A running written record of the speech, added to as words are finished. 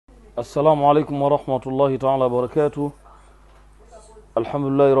Assalamu alaikum wa rahmatullahi ta'ala wa barakatuh.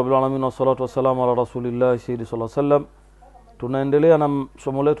 Alhamdulillahi rabbil alamin wa salatu wassalamu ala rasulillahi sayyidi sallallahu alaihi wasallam. Tunaendelea na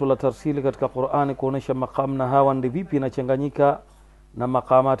somo letu la tarsili katika Qur'ani kuonesha maqam na hawa ndi vipi inachanganyika na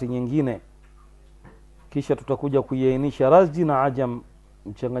maqamati nyingine. Kisha tutakuja kuiainisha razdi na ajam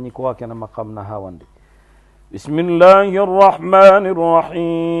mchanganyiko wake na maqam na hawa ndi.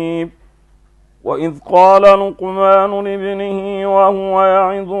 Bismillahirrahmanirrahim. وإذ قال لقمان لابنه وهو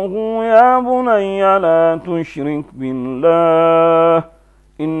يعظه يا بني لا تشرك بالله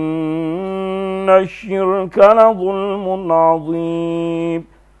إن الشرك لظلم عظيم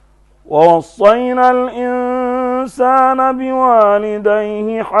ووصينا الإنسان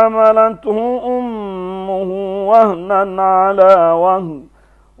بوالديه حملته أمه وهنا على وهن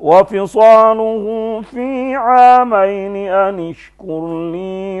وفصاله في عامين أن اشكر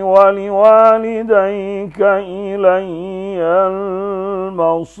لي ولوالديك إلي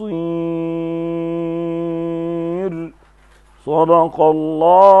المصير صدق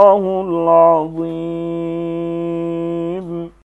الله العظيم.